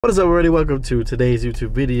What is up, everybody? Welcome to today's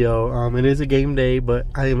YouTube video. It is a game day, but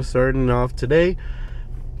I am starting off today.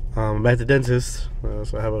 I'm at the dentist,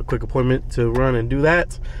 so I have a quick appointment to run and do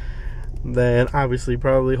that. Then obviously,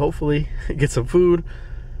 hopefully get some food,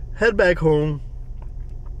 head back home,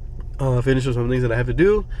 finish up some things that I have to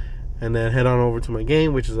do, and then head on over to my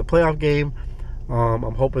game, which is a playoff game.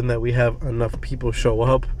 I'm hoping that we have enough people show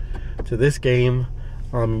up to this game.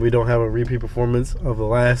 We don't have a repeat performance of the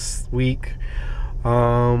last week.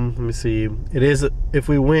 Let me see. It is, if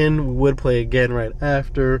we win, we would play again right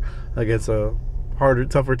after against a harder,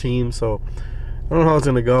 tougher team. So I don't know how it's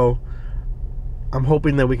gonna go. I'm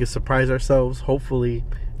hoping that we can surprise ourselves, hopefully,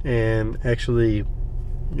 and actually,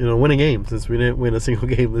 win a game, since we didn't win a single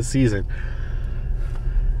game this season.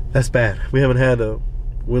 That's bad. We haven't had a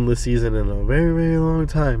winless season in a very, very long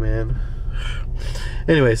time, man.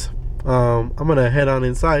 Anyways, I'm gonna head on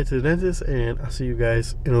inside to the dentist, and I'll see you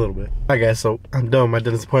guys in a little bit. Alright guys, so I'm done with my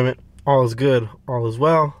dentist appointment. All is good, all is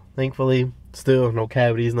well, thankfully. Still no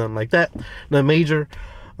cavities, nothing like that, nothing major.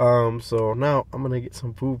 So now I'm gonna get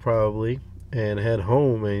some food probably and head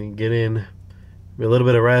home and get in a little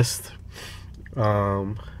bit of rest,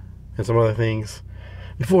 and some other things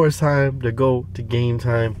before it's time to go to game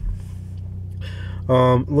time.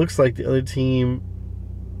 Looks like the other team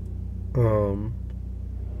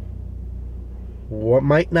what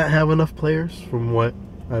might not have enough players, from what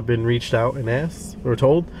I've been reached out and asked or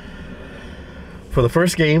told, for the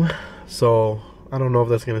first game. So I don't know if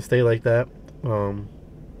that's gonna stay like that,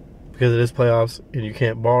 because it is playoffs and you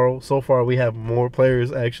can't borrow. So far we have more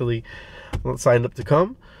players actually signed up to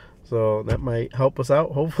come, so that might help us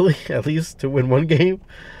out, hopefully, at least to win one game.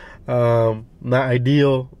 Not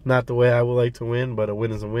ideal, not the way I would like to win, but a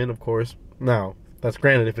win is a win, of course. Now that's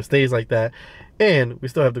granted if it stays like that, and we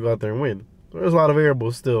still have to go out there and win. There's a lot of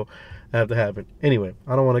variables still that have to happen. Anyway,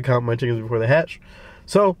 I don't want to count my chickens before they hatch.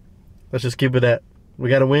 So let's just keep it at, we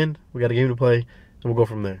got to win, we got a game to play, and we'll go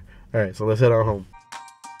from there. All right, so let's head on home.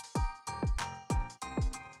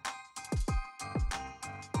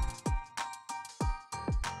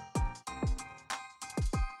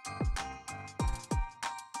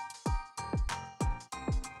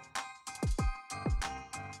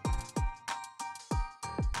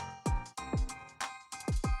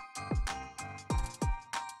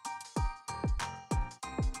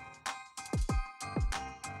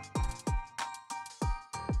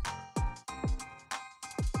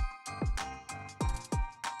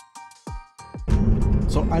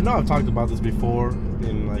 So I know I've talked about this before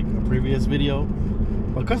in like a previous video,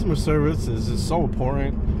 but customer service is just so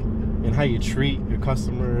important in how you treat your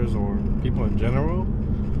customers or people in general.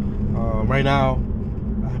 Right now,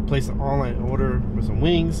 I placed an online order for some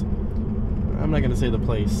wings. I'm not gonna say the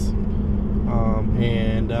place,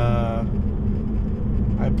 and I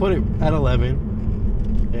put it at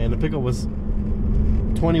 11, and the pickup was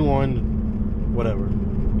 21, whatever.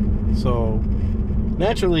 So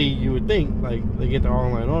naturally, you would think, like, they get their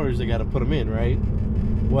online orders, they got to put them in, right?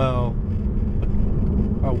 Well,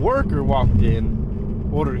 a worker walked in,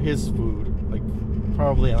 ordered his food, like,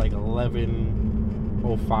 probably at like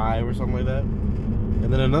 11:05 or something like that.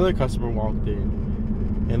 And then another customer walked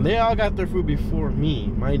in, and they all got their food before me.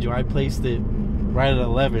 Mind you, I placed it right at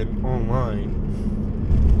 11 online.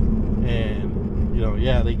 And,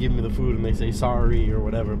 yeah, they give me the food and they say sorry or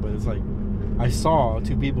whatever, but it's like, I saw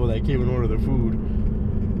two people that came and ordered their food,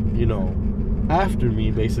 after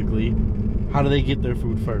me, basically. How do they get their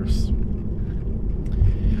food first?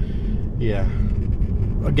 Yeah.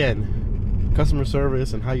 Again, customer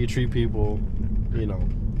service and how you treat people,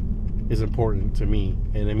 is important to me,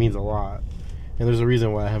 and it means a lot. And there's a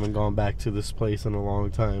reason why I haven't gone back to this place in a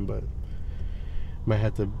long time, but might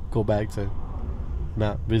have to go back to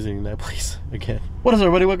not visiting that place again. What is up,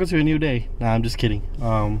 everybody? Welcome to a new day. Nah, I'm just kidding.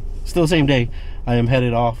 Still the same day. I am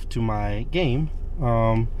headed off to my game.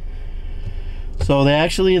 So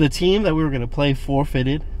the team that we were gonna play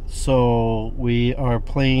forfeited, so we are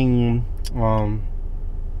playing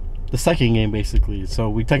the second game, basically. So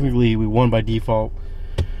we won by default.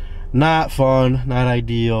 Not fun, not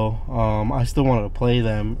ideal. I still wanted to play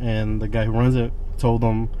them, and the guy who runs it told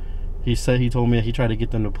me that he tried to get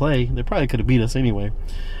them to play. They probably could have beat us anyway,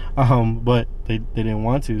 but they didn't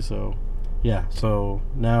want to. So yeah, so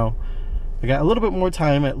now I got a little bit more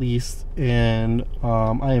time at least, and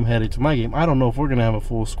I am headed to my game. I don't know if we're gonna have a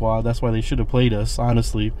full squad. That's why they should have played us,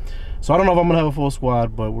 honestly. So I don't know if I'm gonna have a full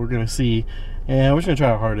squad, but we're gonna see, and we're just gonna try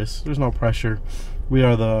our hardest. There's no pressure. We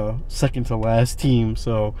are the second to last team,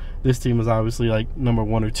 so this team is obviously like number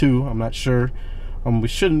 1 or 2. I'm not sure. We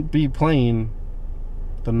shouldn't be playing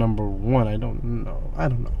the number 1. I don't know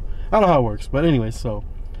how it works, but anyway, so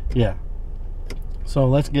yeah. So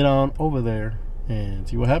let's get on over there and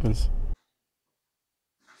see what happens.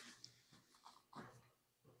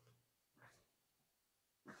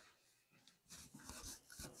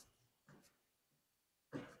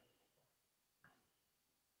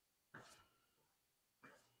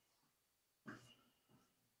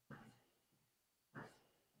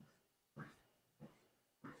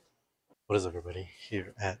 What is up, everybody?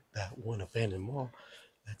 Here at that one abandoned mall.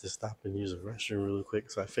 I had to stop and use a restroom really quick,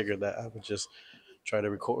 so I figured that I would just try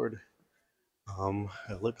to record.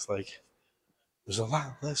 It looks like there's a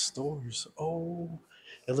lot less stores. Oh,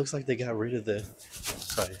 it looks like they got rid of the.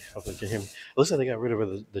 Sorry, hopefully you can hear me. It looks like they got rid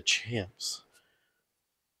of the champs.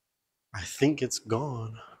 I think it's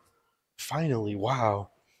gone. Finally,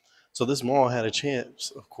 wow. So this mall had a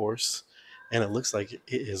champs, of course, and it looks like it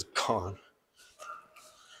is gone.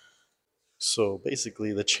 So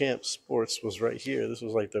basically, the Champ Sports was right here. This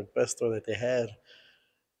was like the best store that they had,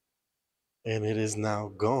 and it is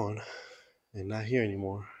now gone and not here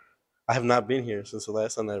anymore. I have not been here since the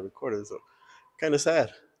last time that I recorded, so kind of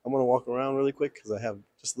sad. I'm gonna walk around really quick because I have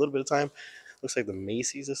just a little bit of time. Looks like the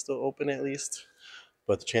Macy's is still open at least,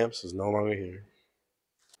 but the Champs is no longer here.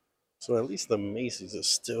 So at least the Macy's is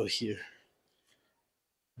still here.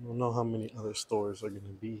 I don't know how many other stores are gonna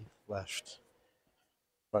be left,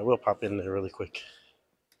 but I will pop in there really quick.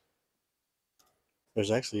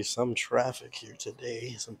 There's actually some traffic here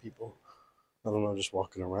today. Some people, I don't know, just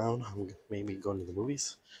walking around. I'm maybe going to the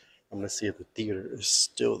movies. I'm gonna see if the theater is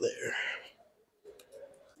still there.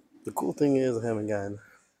 The cool thing is I haven't gotten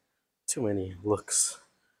too many looks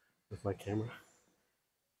with my camera,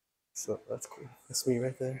 so that's cool. That's me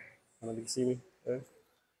right there. I don't know if you can see me. Hey,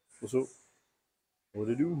 what's up? What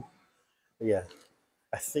to do? But yeah,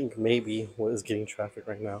 I think maybe what is getting traffic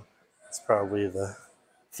right now is probably the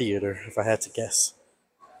theater, if I had to guess.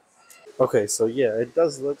 Okay, so yeah, it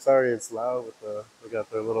does look. Sorry, it's loud with the. They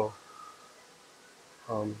got their little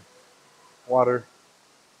um, waterfall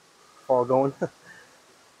going.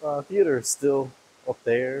 Theater is still up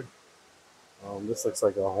there. This looks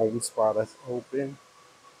like a home spot that's open.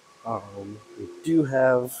 We do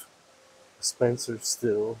have Spencer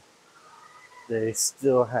still. They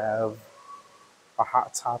still have a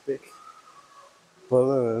Hot Topic. But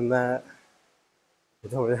other than that, they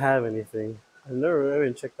don't really have anything. I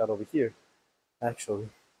haven't checked out over here, actually.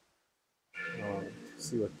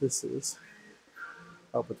 See what this is.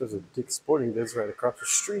 Oh, but there's a Dick's Sporting Goods right across the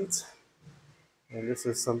street. And this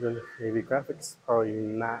is something, maybe graphics, probably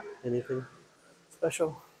not anything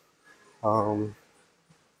special. Um,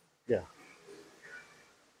 yeah,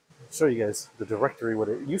 I'll show you guys the directory, what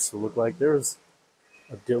it used to look like. There's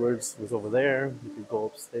a Dillard's was over there. You could go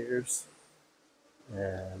upstairs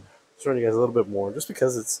and showing you guys a little bit more, just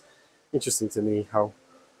because it's interesting to me how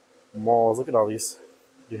malls. Look at all these.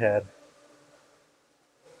 You had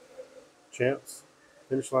Champs,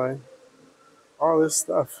 Finish Line, all this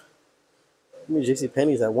stuff. I mean, J.C.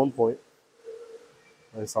 Penney's at one point,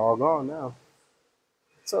 and it's all gone now.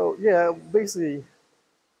 So yeah, basically,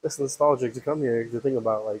 it's nostalgic to come here to think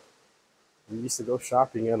about like we used to go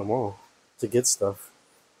shopping at a mall to get stuff,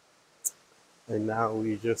 and now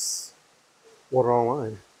we just order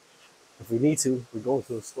online. If we need to, we go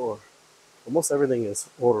into the store. But most everything is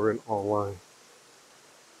ordering online.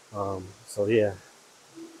 So yeah,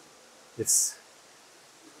 it's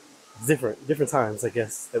different times, I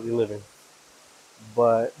guess, that we live in.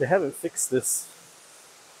 But they haven't fixed this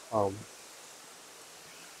um,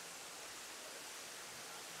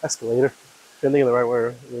 escalator. Couldn't think of the right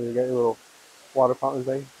word. You got your little water fountain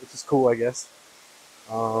thing, which is cool, I guess.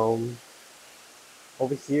 Um,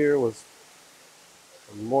 Over here was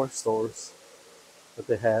more stores that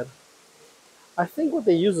they had. I think what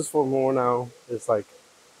they use this for more now is like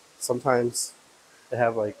sometimes they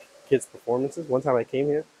have like kids performances. One time I came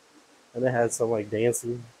here and they had some like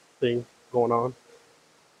dancing thing going on.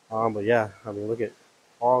 But yeah, I mean, look at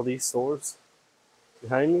all these stores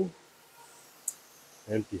behind me,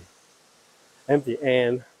 empty, empty.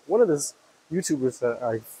 And one of the YouTubers that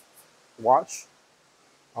I watch,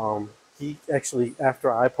 he actually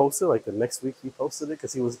after I posted, like the next week he posted it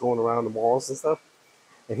because he was going around the malls and stuff,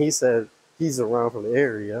 and he said he's around from the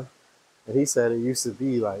area, and he said it used to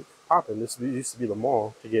be like popping. This used to be the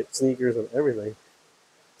mall to get sneakers and everything.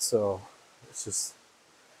 So it's just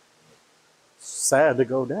sad to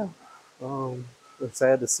go down. It's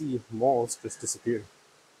sad to see malls just disappear.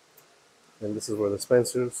 And this is where the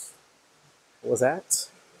Spencers was at,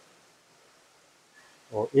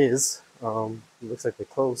 or is. It looks like they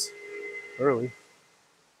closed early.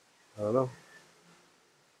 I don't know.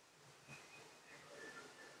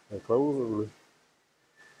 They closed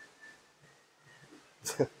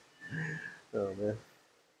early. Oh man,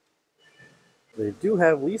 they do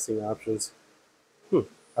have leasing options.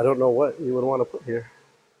 I don't know what you would want to put here,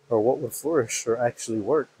 or what would flourish or actually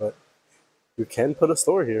work, but you can put a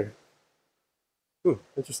store here.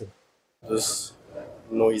 Interesting. This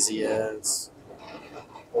noisy ass,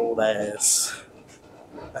 old ass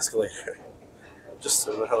escalator. Just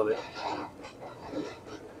to the hell of it.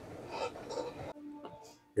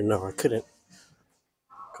 You know, I couldn't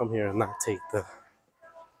come here and not take the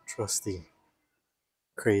trusty,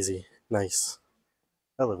 crazy, nice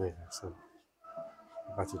elevator. So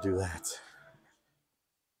I'm about to do that.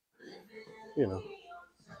 You know,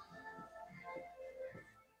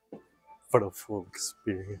 for the full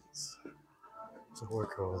experience. There's a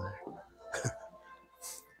worker over there.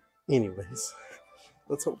 Anyways,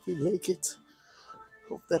 let's hope we make it.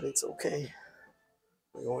 Hope that it's okay.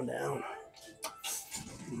 We're going down.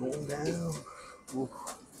 We're going down. Ooh,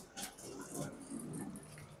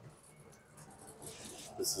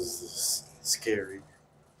 this is this scary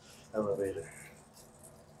elevator.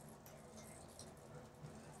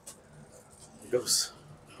 Here it goes.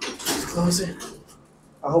 Close it.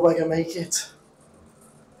 I hope I can make it.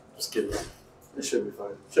 Just kidding. It should be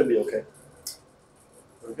fine. Should be okay.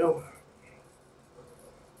 There we go.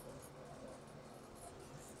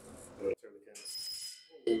 I'm gonna turn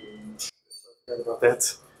the camera. Sorry about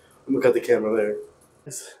that. I'm gonna cut the camera there.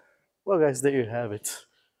 Well, guys, there you have it.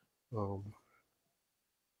 Um,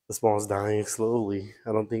 the mall's dying slowly.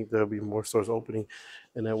 I don't think there'll be more stores opening,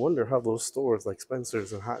 and I wonder how those stores like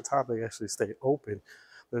Spencer's and Hot Topic actually stay open.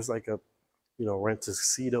 There's like a, rent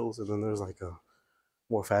tuxedos, and then there's like a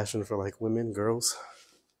more fashion for like women, girls.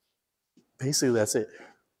 Basically, that's it.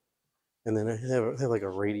 And then they have like a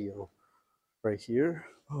radio right here.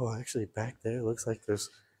 Oh, actually, back there looks like there's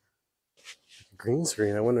a green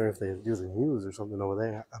screen. I wonder if they do the news or something over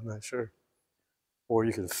there. I'm not sure. Or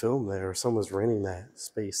you can film there, or someone's renting that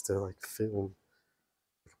space to like film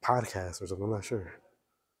like a podcast or something. I'm not sure.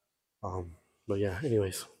 But yeah.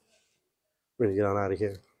 Anyways, we're gonna get on out of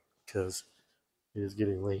here because it is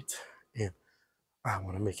getting late, and I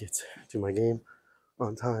want to make it to my game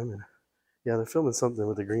on time. And yeah, they're filming something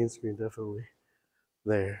with the green screen definitely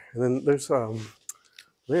there. And then there's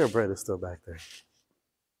layer bread is still back there.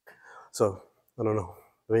 So I don't know.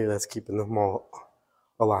 Maybe that's keeping them all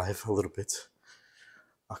alive a little bit.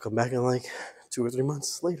 I'll come back in like 2 or 3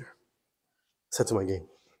 months later. Set to my game.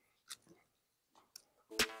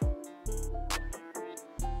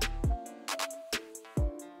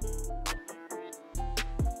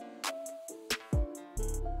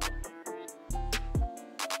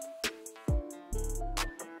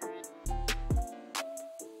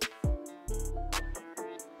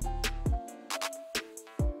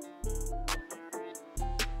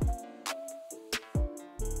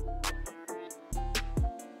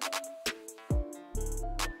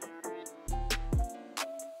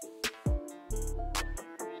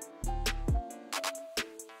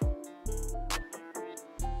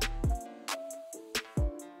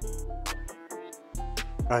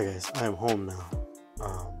 Alright, guys, I am home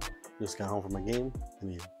now. Just got home from my game. I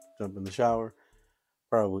need to jump in the shower,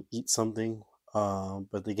 probably eat something.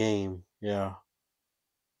 But the game, yeah.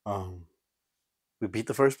 Um, we beat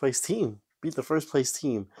the first place team. Beat the first place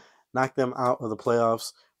team. Knocked them out of the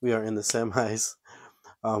playoffs. We are in the semis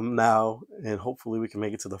now, and hopefully we can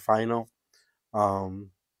make it to the final.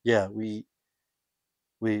 Yeah, we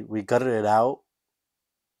gutted it out.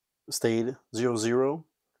 Stayed 0-0,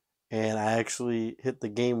 and I actually hit the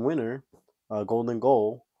game winner, golden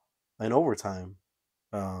goal, in overtime.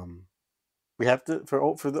 Um, we have to for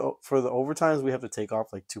the overtimes we have to take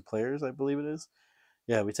off like 2 players, I believe it is.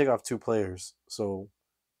 Yeah, we take off 2 players, so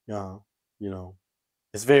uh, you know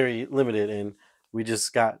it's very limited, and we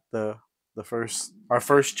just got the first our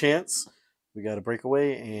first chance. We got a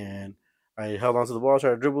breakaway, and I held onto the ball,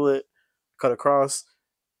 tried to dribble it, cut across.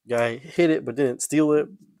 Guy hit it, but didn't steal it.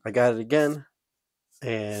 I got it again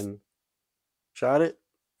and shot it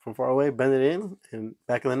from far away, bent it in, and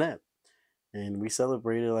back in the net. And we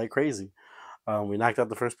celebrated like crazy. We knocked out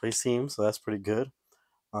the first place team, so that's pretty good.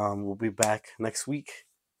 We'll be back next week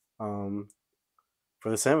um, for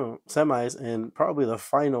the semis and probably the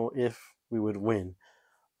final if we would win.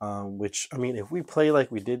 Which, I mean, if we play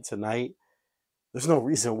like we did tonight, there's no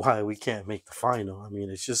reason why we can't make the final. I mean,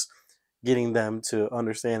 it's just getting them to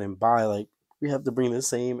understand and buy. Like, we have to bring the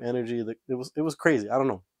same energy. That it was crazy. I don't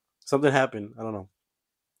know. Something happened. I don't know.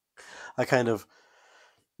 I kind of,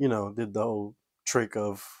 did the whole trick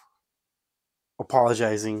of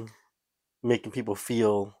apologizing, making people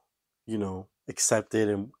feel, accepted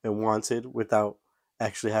and wanted without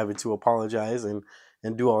actually having to apologize and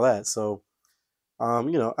do all that. So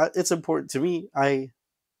It's important to me. I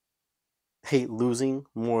hate losing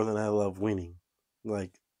more than I love winning.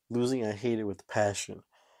 Like losing, I hate it with passion.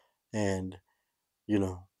 And, you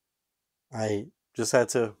know, I just had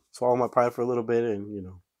to swallow my pride for a little bit. And,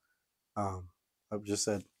 I've just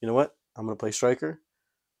said, you know what? I'm going to play striker.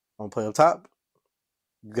 I'm going to play up top.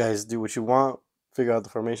 You guys do what you want. Figure out the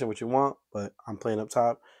formation, what you want. But I'm playing up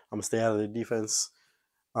top. I'm going to stay out of the defense.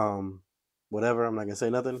 Um, Whatever. I'm not going to say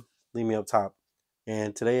nothing. Leave me up top.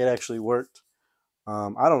 And today it actually worked.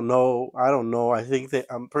 I don't know. I think that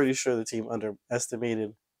I'm pretty sure the team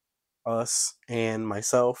underestimated us and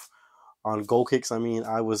myself on goal kicks. I mean,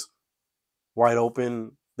 I was wide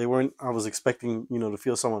open. They weren't. I was expecting, to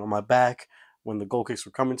feel someone on my back when the goal kicks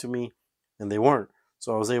were coming to me, and they weren't.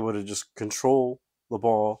 So I was able to just control the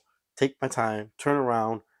ball, take my time, turn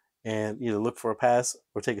around, and either look for a pass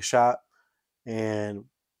or take a shot. And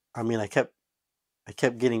I mean, I kept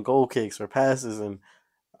getting goal kicks or passes, and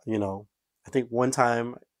I think one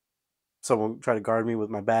time someone tried to guard me with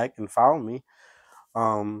my back and fouled me.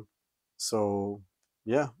 Um, so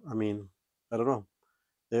yeah, I mean, I don't know.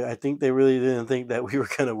 I think they really didn't think that we were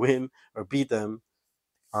gonna win or beat them.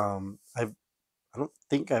 I don't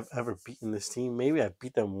think I've ever beaten this team. Maybe I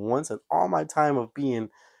beat them once in all my time of being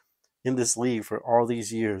in this league for all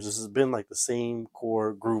these years. This has been like the same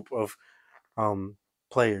core group of um,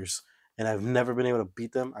 players, and I've never been able to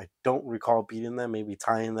beat them. I don't recall beating them, maybe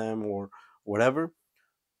tying them or whatever.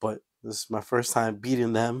 But this is my first time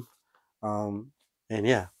beating them. And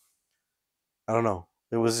yeah, I don't know.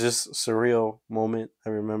 It was just a surreal moment. I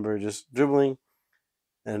remember just dribbling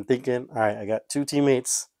and thinking, all right, I got two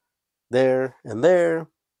teammates there and there.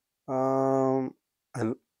 And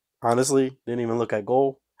honestly, didn't even look at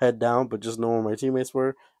goal, head down, but just know where my teammates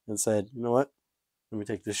were and said, you know what? Let me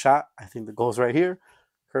take this shot. I think the goal's right here.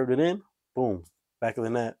 Curved it in. Boom. Back of the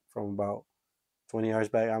net from about 20 yards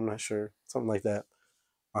back. I'm not sure. Something like that.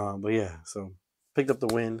 But yeah, so picked up the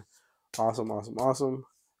win. Awesome, awesome, awesome.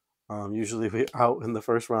 Usually we're out in the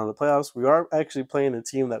first round of the playoffs. We are actually playing a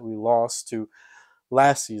team that we lost to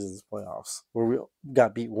last season's playoffs, where we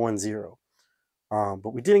got beat 1-0.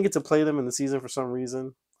 But we didn't get to play them in the season for some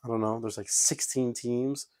reason. I don't know. There's like 16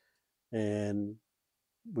 teams, and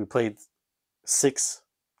we played 6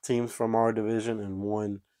 teams from our division and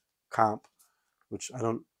 1 comp, which I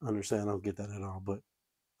don't understand. I don't get that at all, but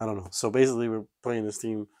I don't know. So basically, we're playing this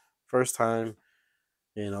team first time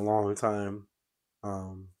in a long time.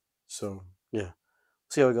 So yeah,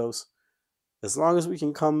 see how it goes. As long as we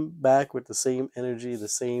can come back with the same energy, the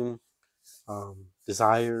same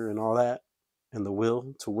desire, and all that, and the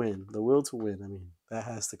will to win. The will to win. I mean, that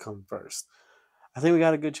has to come first. I think we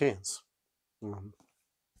got a good chance.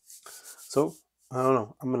 So I don't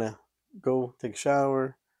know. I'm gonna go take a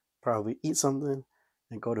shower, probably eat something,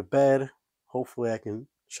 and go to bed. Hopefully, I can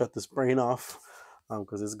shut this brain off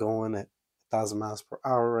because it's going at 1,000 miles per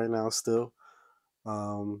hour right now still.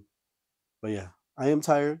 But yeah, I am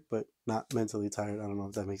tired, but not mentally tired. I don't know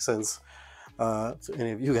if that makes sense to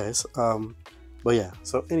any of you guys. But yeah,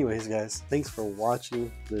 so anyways, guys, thanks for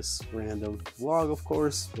watching this random vlog, of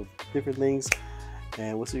course, with different things.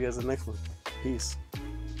 And we'll see you guys in the next one. Peace.